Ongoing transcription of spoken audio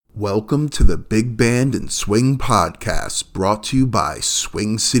Welcome to the Big Band and Swing Podcast, brought to you by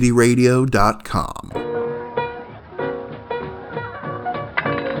SwingCityRadio.com.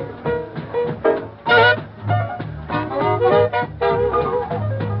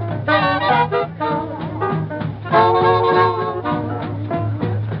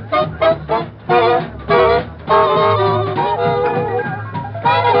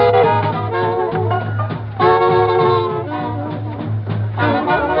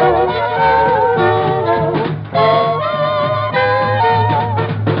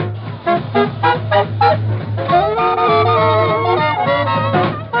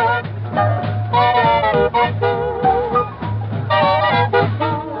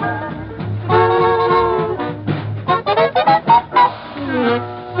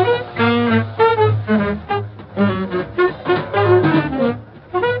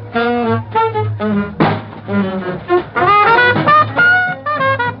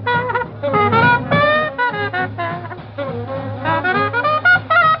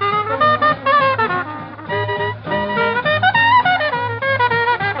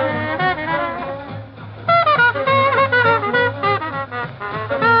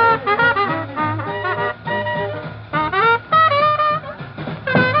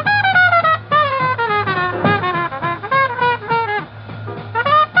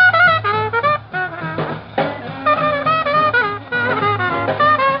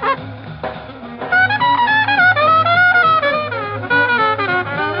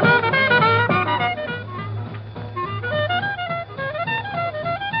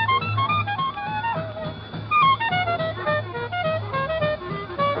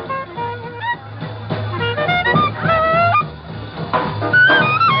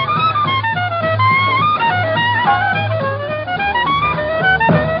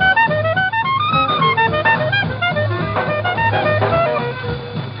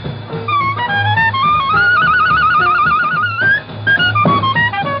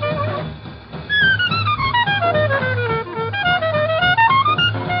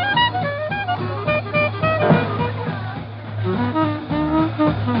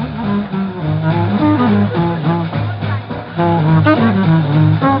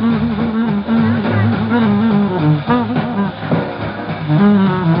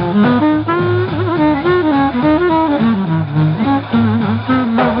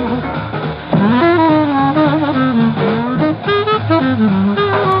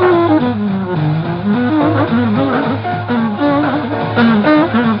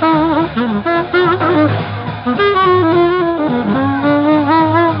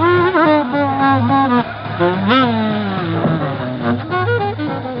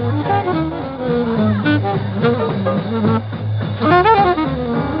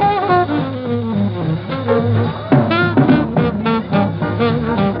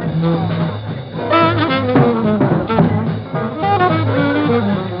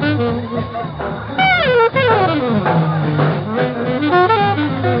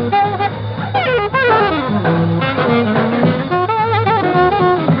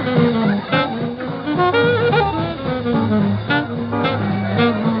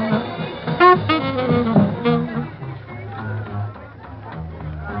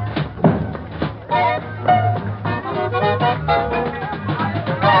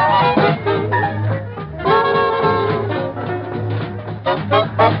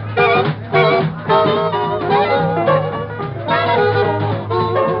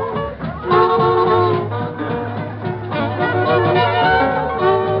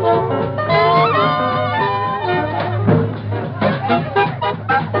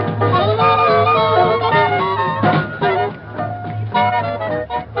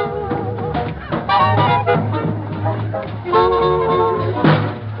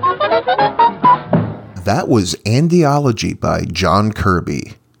 That was Andiology by John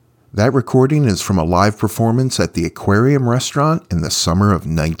Kirby. That recording is from a live performance at the Aquarium Restaurant in the summer of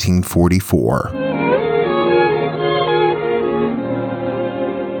 1944.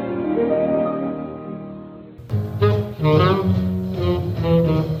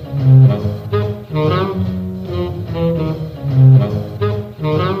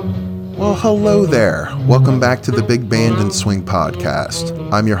 Well, hello there. Welcome back to the Big Band and Swing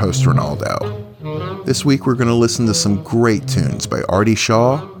Podcast. I'm your host, Ronaldo. This week we're going to listen to some great tunes by Artie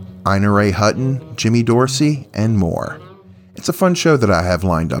Shaw, Ina Ray Hutton, Jimmy Dorsey, and more. It's a fun show that I have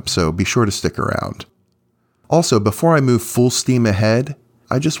lined up, so be sure to stick around. Also, before I move full steam ahead,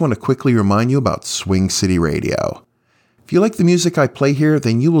 I just want to quickly remind you about Swing City Radio. If you like the music I play here,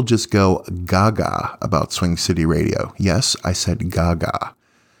 then you will just go gaga about Swing City Radio. Yes, I said gaga.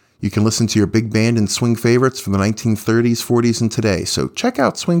 You can listen to your big band and swing favorites from the 1930s, 40s, and today, so check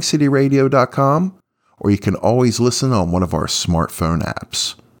out swingcityradio.com, or you can always listen on one of our smartphone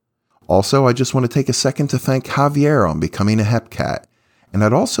apps. Also, I just want to take a second to thank Javier on becoming a Hepcat, and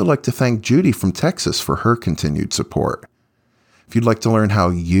I'd also like to thank Judy from Texas for her continued support. If you'd like to learn how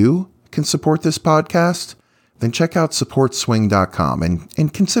you can support this podcast, then check out supportswing.com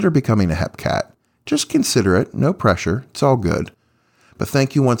and consider becoming a Hepcat. Just consider it, no pressure, it's all good. But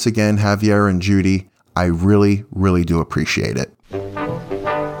thank you once again, Javier and Judy. I really, really do appreciate it.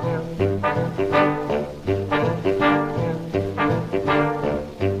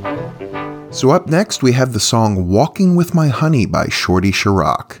 So up next, we have the song Walking With My Honey by Shorty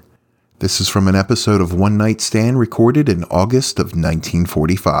Chirac. This is from an episode of One Night Stand recorded in August of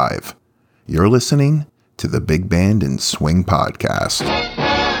 1945. You're listening to the Big Band and Swing Podcast.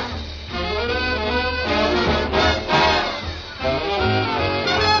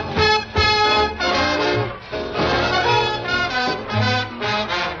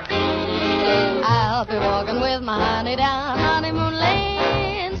 I'll be walking with my honey down honeymoon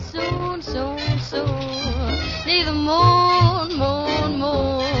lane soon, soon, soon. Neither moon, moon,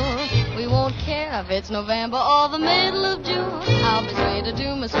 moon. We won't care if it's November or the middle of June. I'll be sweeter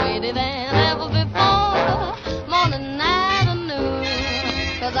to my sweetie than ever before. Morning, night, and noon.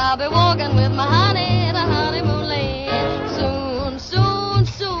 'Cause I'll be walking with my honey down honeymoon lane soon, soon,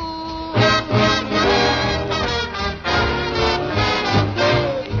 soon.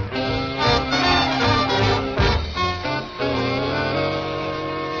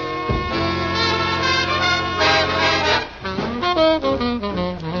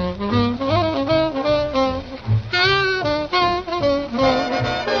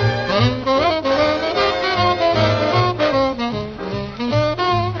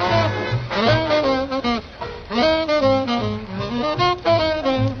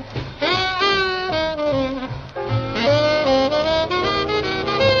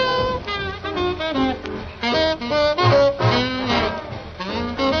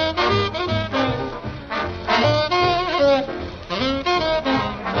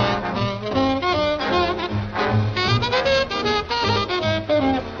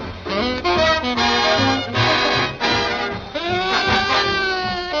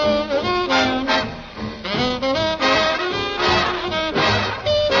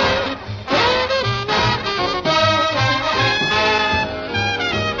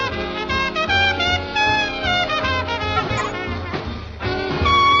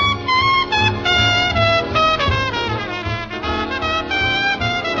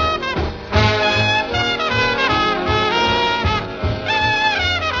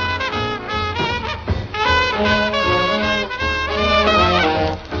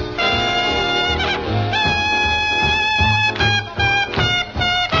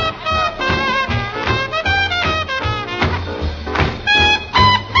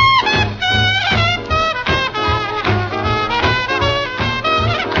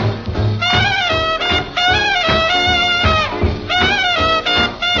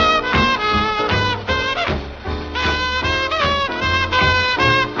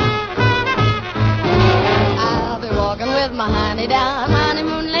 Down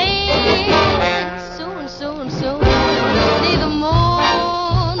honeymoon lane soon, soon, soon. Neither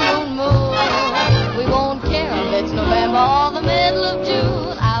moon, moon, moon. We won't care if it's November or the middle of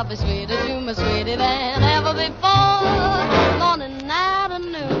June. I'll be sweeter to my sweetie than ever before. Morning, night,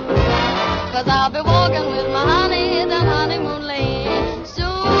 and noon. 'Cause I'll be walking with my honey down honeymoon lane soon.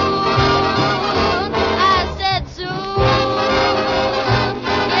 I said soon.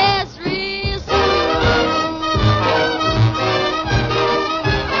 Yes, real soon.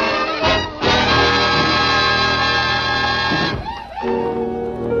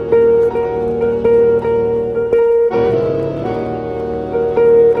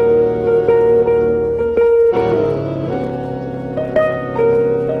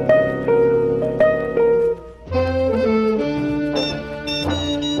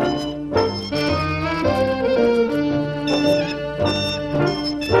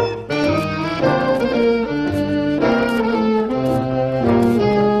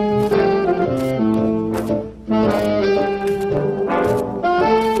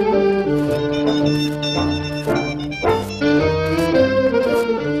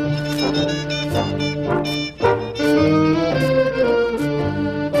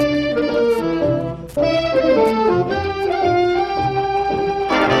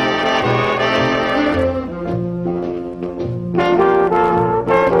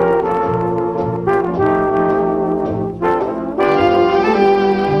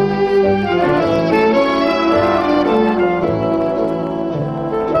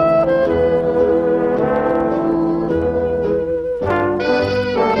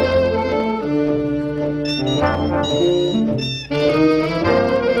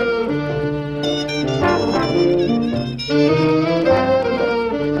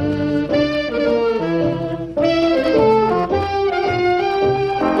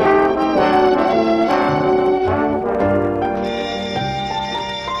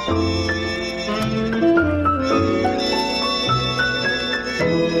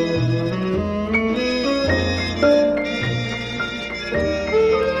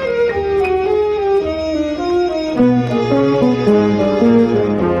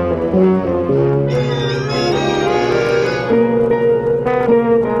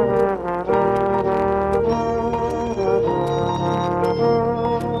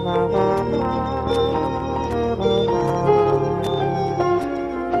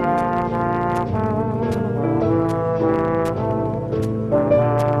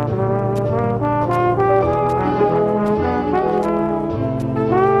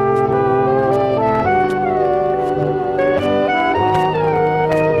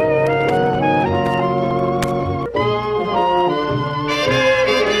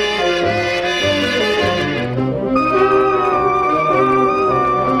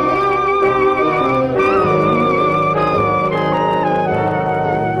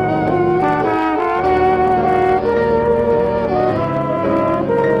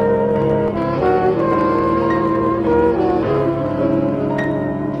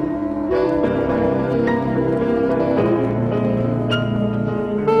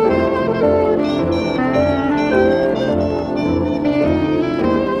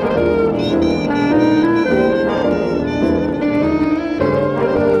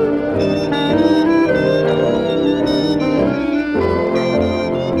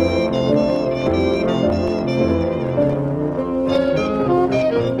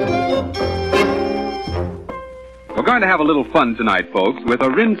 a little fun tonight, folks, with a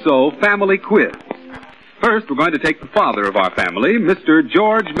Rinso family quiz. First, we're going to take the father of our family, Mr.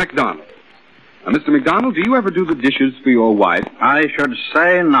 George McDonald. Now, Mr. McDonald, do you ever do the dishes for your wife? I should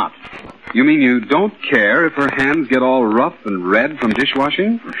say not. You mean you don't care if her hands get all rough and red from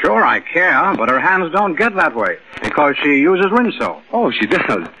dishwashing? Sure, I care, but her hands don't get that way because she uses Rinso. Oh, she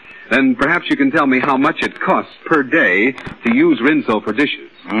does. Then perhaps you can tell me how much it costs per day to use Rinso for dishes.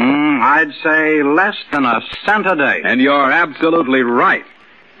 I'd say less than a cent a day. And you're absolutely right.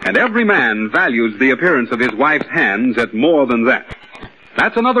 And every man values the appearance of his wife's hands at more than that.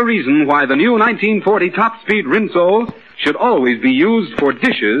 That's another reason why the new 1940 Top Speed Rinso should always be used for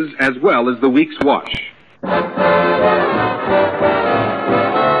dishes as well as the week's wash.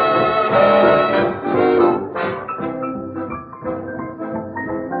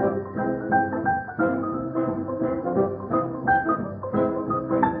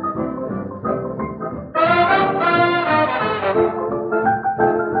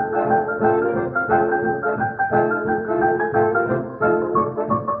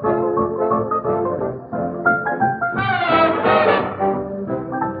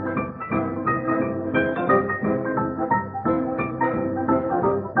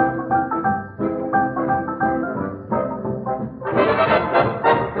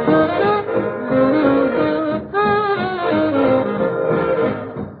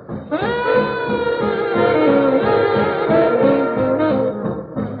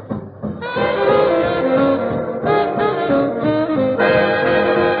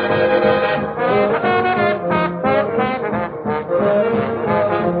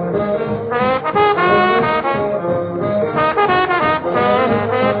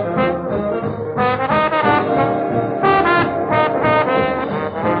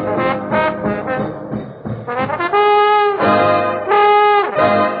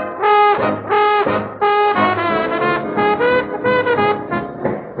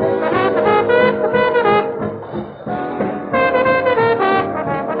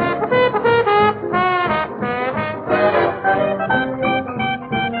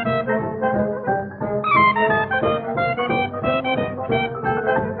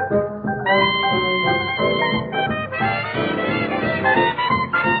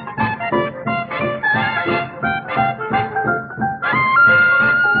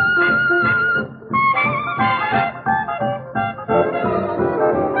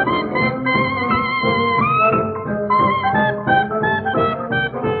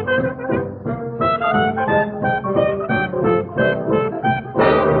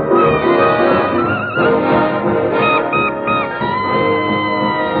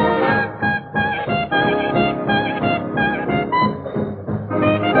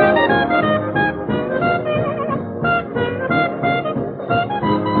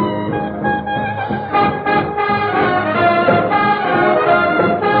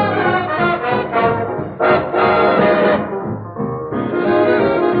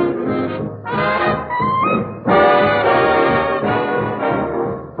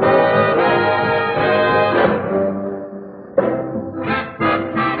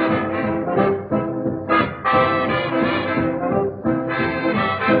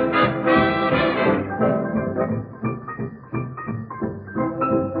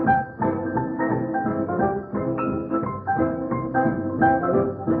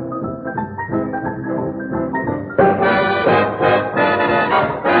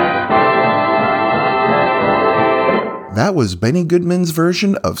 That was Benny Goodman's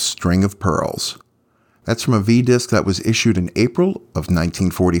version of String of Pearls. That's from a V-disc that was issued in April of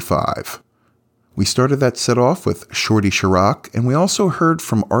 1945. We started that set off with Shorty Chirac, and we also heard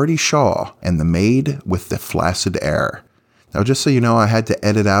from Artie Shaw and The Maid with the Flaccid Air. Now, just so you know, I had to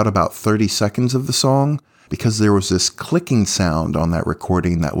edit out about 30 seconds of the song because there was this clicking sound on that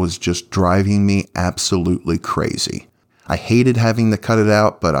recording that was just driving me absolutely crazy. I hated having to cut it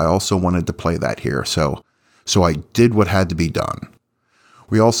out, but I also wanted to play that here, so I did what had to be done.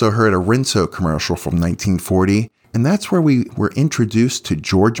 We also heard a Rinso commercial from 1940, and that's where we were introduced to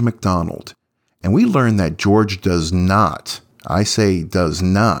George McDonald. And we learned that George does not, I say does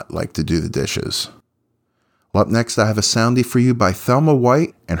not, like to do the dishes. Well, up next I have a soundie for you by Thelma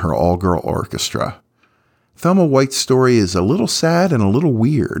White and her all-girl orchestra. Thelma White's story is a little sad and a little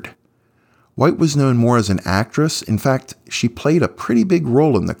weird. White was known more as an actress. In fact, she played a pretty big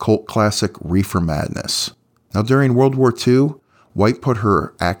role in the cult classic Reefer Madness. Now, during World War II, White put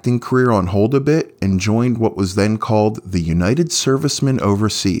her acting career on hold a bit and joined what was then called the United Servicemen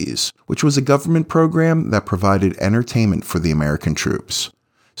Overseas, which was a government program that provided entertainment for the American troops.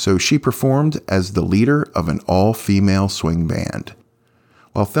 So she performed as the leader of an all-female swing band.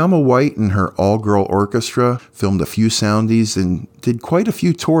 while Thelma White and her all-girl orchestra filmed a few soundies and did quite a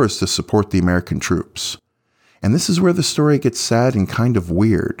few tours to support the American troops. And this is where the story gets sad and kind of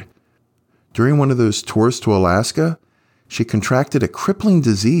weird. During one of those tours to Alaska, she contracted a crippling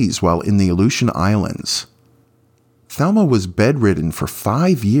disease while in the Aleutian Islands. Thelma was bedridden for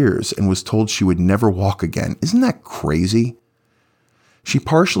 5 years and was told she would never walk again. Isn't that crazy? She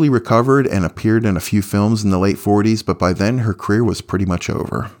partially recovered and appeared in a few films in the late 40s, but by then her career was pretty much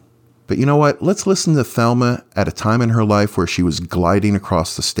over. But you know what? Let's listen to Thelma at a time in her life where she was gliding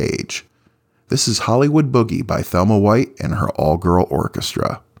across the stage. This is Hollywood Boogie by Thelma White and her all-girl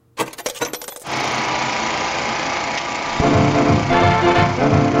orchestra.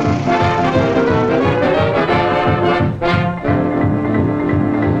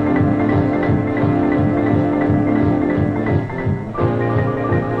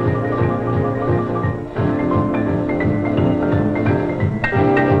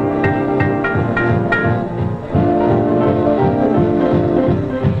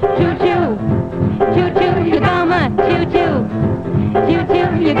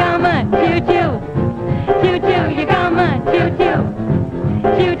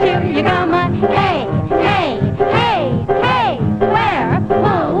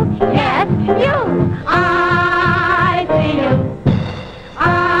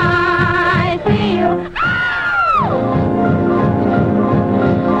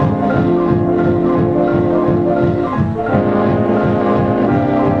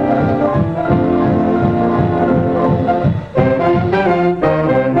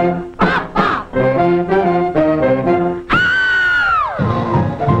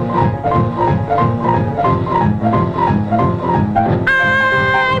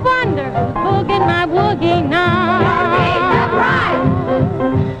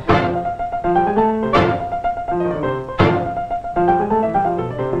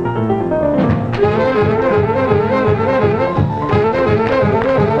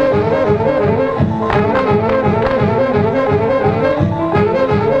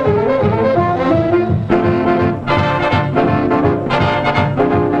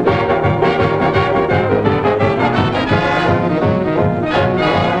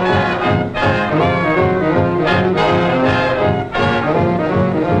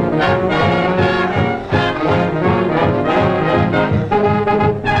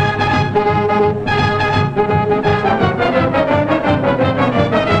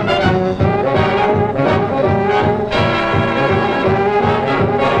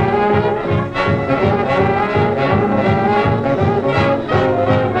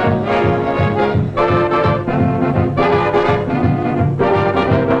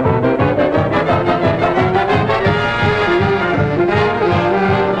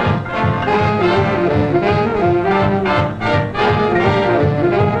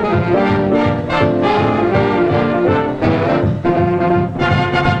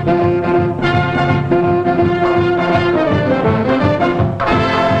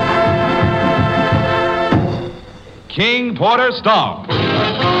 King Porter Stomp.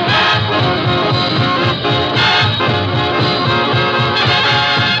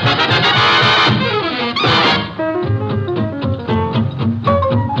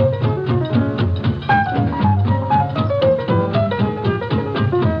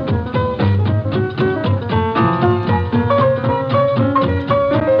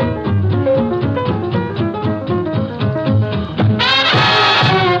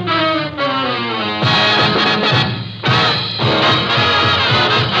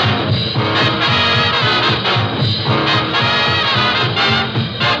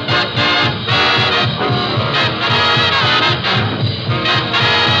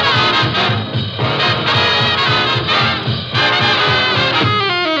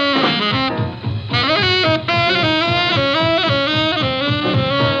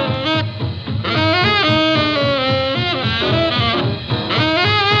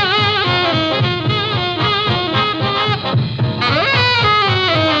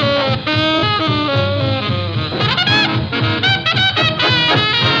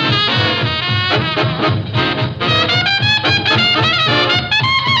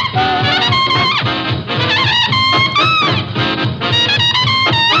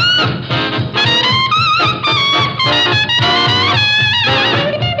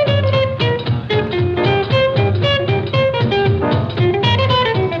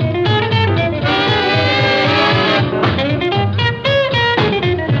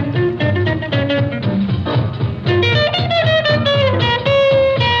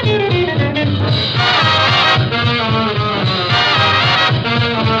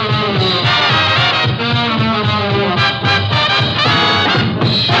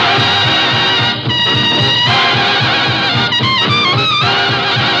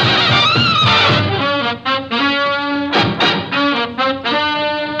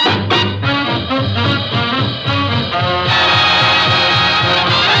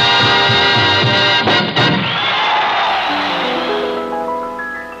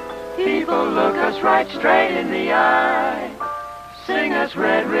 People look us right straight in the eye, sing us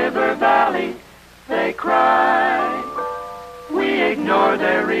Red River Valley, they cry. We ignore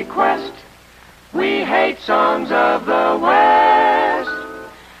their request, we hate songs of the West,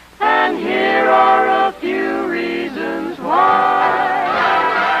 and here are a few reasons why.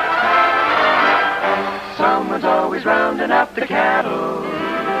 Someone's always rounding up the cattle,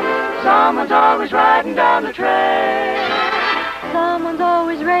 someone's always riding down the trail, Someone's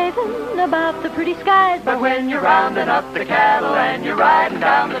always raving about the pretty skies. but when you're rounding up the cattle and you're riding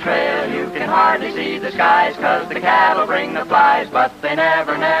down the trail, you can hardly see the skies, 'cause the cattle bring the flies, but they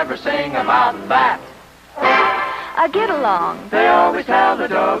never, never sing about that. Get along. They always tell the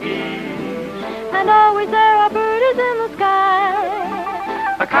doggies, And always there are birdies in the sky.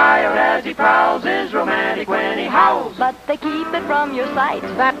 a coyote as he prowls is romantic when he howls, But they keep it from your sight.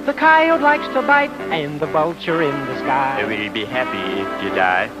 That the coyote likes to bite, and the vulture in the sky. We'll be happy if you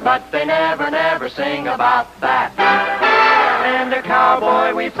die. but they never, never sing about that. And a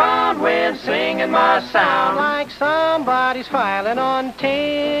cowboy we found when singing must sound Like somebody's filing on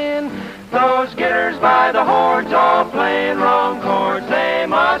tin. those getters by the horns all playing wrong chords. They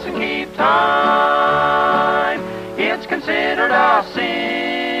mustn't keep time, it's considered a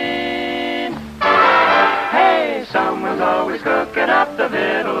sin. Hey, someone's always cooking up the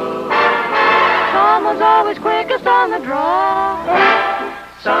victuals, Someone's always quickest on the draw.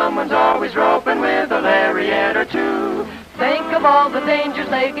 someone's always roping with a lariat or two. Think of all the dangers,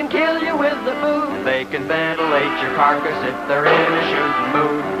 they can kill you with the food. They can ventilate your carcass if they're in a shooting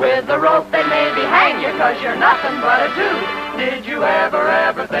mood. With the rope they maybe hang you, 'cause you're nothing but a dude. Did you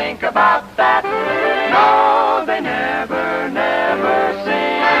ever think about that? No, they never, never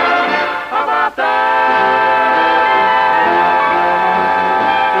sing about that.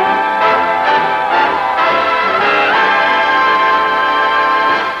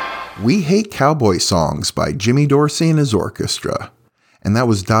 We Hate Cowboy Songs by Jimmy Dorsey and his orchestra, and that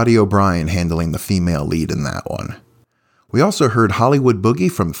was Dottie O'Brien handling the female lead in that one. We also heard Hollywood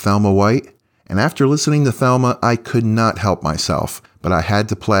Boogie from Thelma White, and after listening to Thelma, I could not help myself, but I had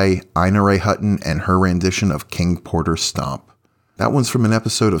to play Ina Ray Hutton and her rendition of King Porter's Stomp. That one's from an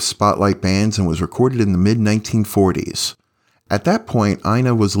episode of Spotlight Bands and was recorded in the mid-1940s. At that point,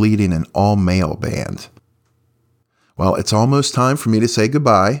 Ina was leading an all-male band. Well, it's almost time for me to say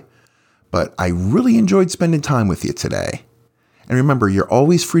goodbye, but I really enjoyed spending time with you today. And remember, you're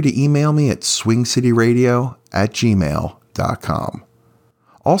always free to email me at swingcityradio@gmail.com.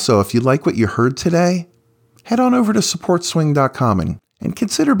 Also, if you like what you heard today, head on over to supportswing.com and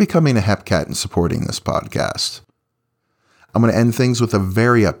consider becoming a Hepcat and supporting this podcast. I'm going to end things with a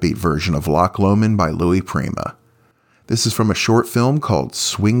very upbeat version of Loch Lomond by Louis Prima. This is from a short film called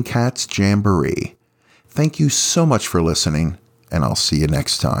Swing Cats Jamboree. Thank you so much for listening, and I'll see you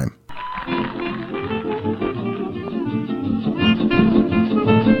next time.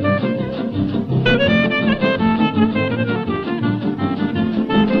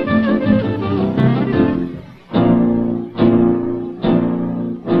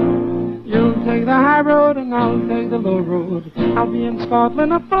 You'll take the high road and I'll take the low road. I'll be in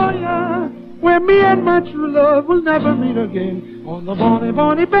Scotland for ya, where me and my true love will never meet again, on the bonny,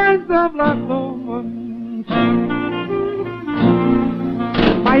 bonny banks of Loch Lomond.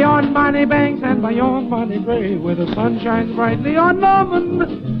 By yon bonny banks and by yon bonny brae, where the sun shines brightly on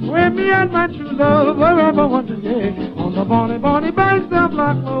Lomond, where me and my true love forever want to stay, on the bonny, bonny banks of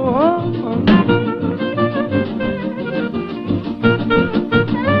Loch Lomond.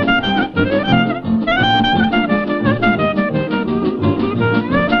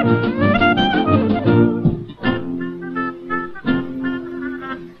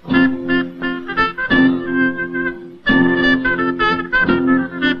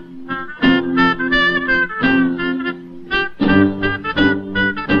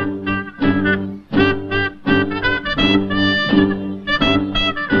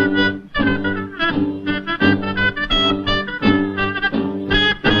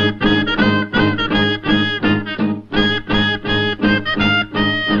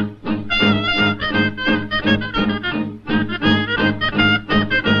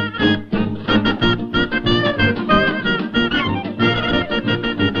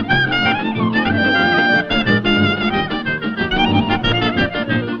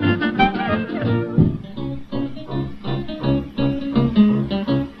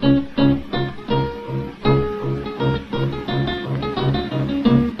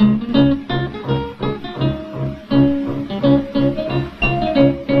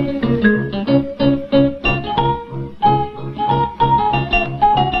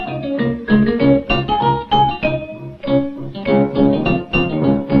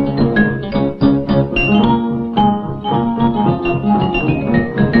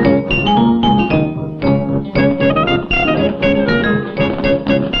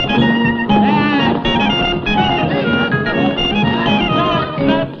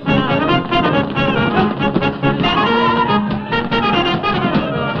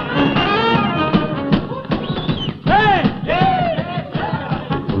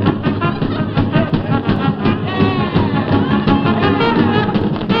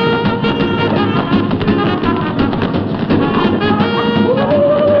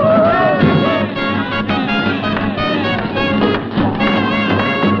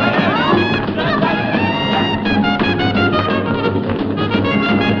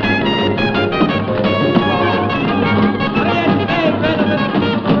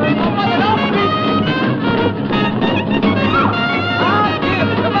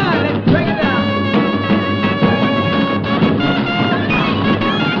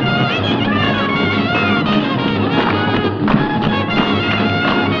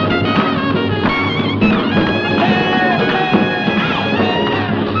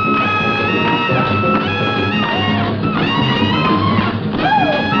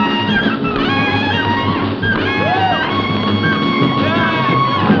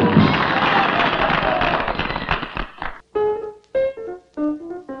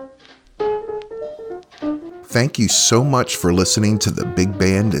 Thank you so much for listening to the Big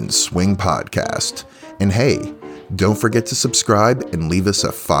Band and Swing podcast. And hey, don't forget to subscribe and leave us a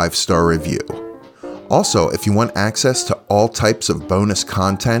 5-star review. Also, if you want access to all types of bonus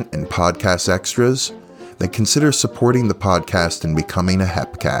content and podcast extras, then consider supporting the podcast and becoming a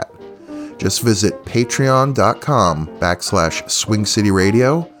Hepcat. Just visit patreon.com/Swing City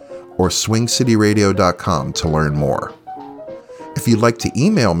Radio or swingcityradio.com to learn more. If you'd like to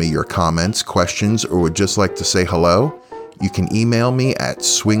email me your comments, questions, or would just like to say hello, you can email me at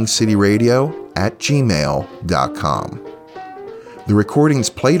swingcityradio@gmail.com. The recordings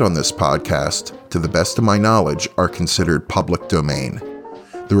played on this podcast, to the best of my knowledge, are considered public domain.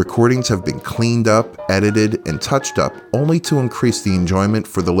 The recordings have been cleaned up, edited, and touched up only to increase the enjoyment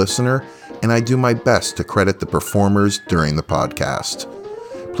for the listener, and I do my best to credit the performers during the podcast.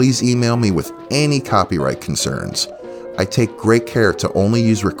 Please email me with any copyright concerns. I take great care to only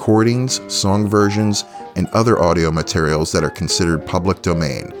use recordings, song versions, and other audio materials that are considered public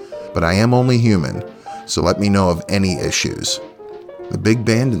domain, but I am only human, so let me know of any issues. The Big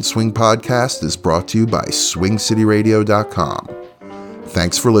Band and Swing podcast is brought to you by swingcityradio.com.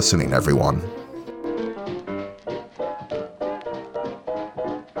 Thanks for listening, everyone.